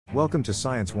Welcome to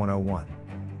Science 101.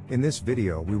 In this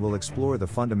video we will explore the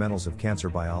fundamentals of cancer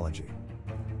biology.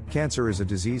 Cancer is a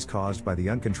disease caused by the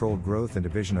uncontrolled growth and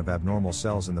division of abnormal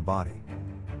cells in the body.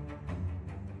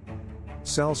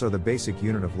 Cells are the basic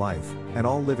unit of life, and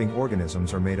all living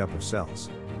organisms are made up of cells.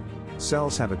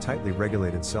 Cells have a tightly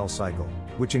regulated cell cycle,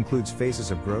 which includes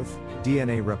phases of growth,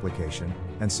 DNA replication,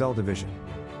 and cell division.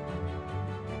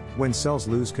 When cells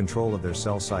lose control of their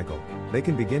cell cycle, they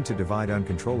can begin to divide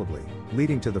uncontrollably,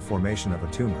 leading to the formation of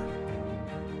a tumor.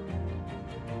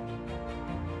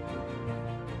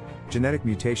 Genetic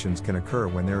mutations can occur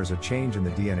when there is a change in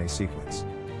the DNA sequence.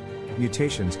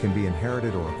 Mutations can be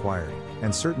inherited or acquired,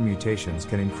 and certain mutations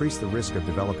can increase the risk of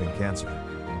developing cancer.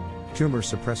 Tumor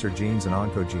suppressor genes and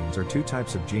oncogenes are two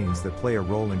types of genes that play a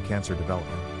role in cancer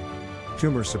development.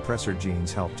 Tumor suppressor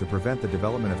genes help to prevent the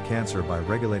development of cancer by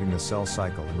regulating the cell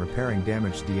cycle and repairing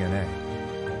damaged DNA.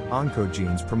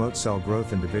 Oncogenes promote cell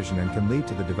growth and division and can lead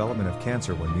to the development of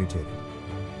cancer when mutated.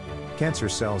 Cancer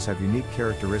cells have unique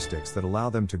characteristics that allow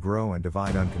them to grow and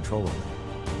divide uncontrollably.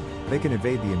 They can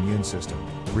evade the immune system,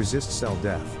 resist cell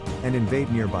death, and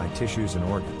invade nearby tissues and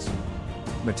organs.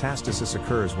 Metastasis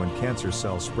occurs when cancer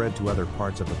cells spread to other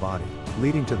parts of the body,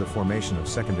 leading to the formation of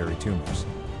secondary tumors.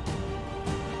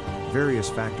 Various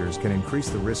factors can increase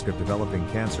the risk of developing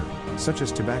cancer, such as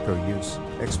tobacco use,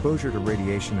 exposure to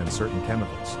radiation and certain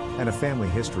chemicals, and a family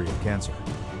history of cancer.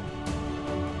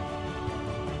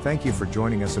 Thank you for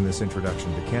joining us in this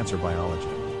introduction to cancer biology.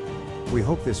 We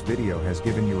hope this video has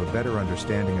given you a better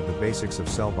understanding of the basics of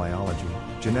cell biology,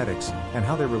 genetics, and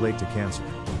how they relate to cancer.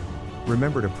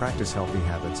 Remember to practice healthy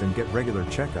habits and get regular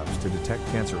checkups to detect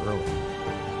cancer early.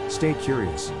 Stay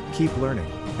curious, keep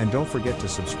learning, and don't forget to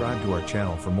subscribe to our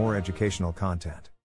channel for more educational content.